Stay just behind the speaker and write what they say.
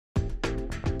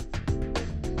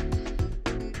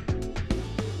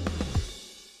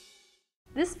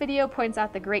This video points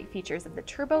out the great features of the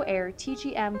Turbo Air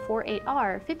TGM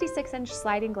 48R 56-inch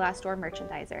sliding glass door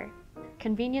merchandiser.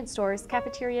 Convenience stores,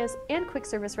 cafeterias, and quick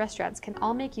service restaurants can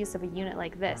all make use of a unit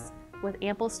like this, with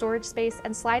ample storage space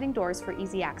and sliding doors for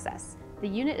easy access. The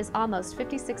unit is almost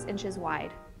 56 inches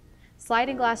wide.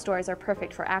 Sliding glass doors are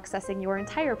perfect for accessing your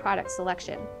entire product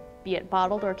selection, be it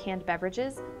bottled or canned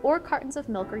beverages, or cartons of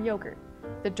milk or yogurt.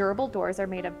 The durable doors are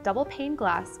made of double-pane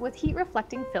glass with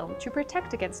heat-reflecting film to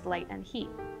protect against light and heat.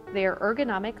 They are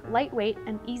ergonomic, lightweight,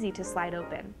 and easy to slide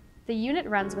open. The unit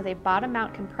runs with a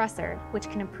bottom-mount compressor, which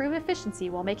can improve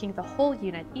efficiency while making the whole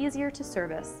unit easier to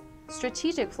service.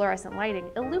 Strategic fluorescent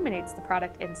lighting illuminates the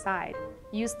product inside.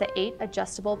 Use the 8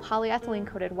 adjustable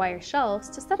polyethylene-coated wire shelves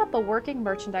to set up a working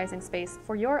merchandising space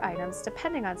for your items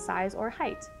depending on size or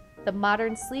height. The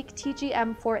modern, sleek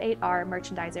TGM 48R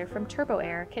merchandiser from Turbo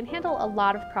Air can handle a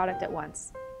lot of product at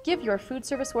once. Give your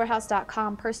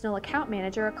foodservicewarehouse.com personal account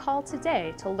manager a call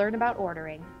today to learn about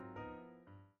ordering.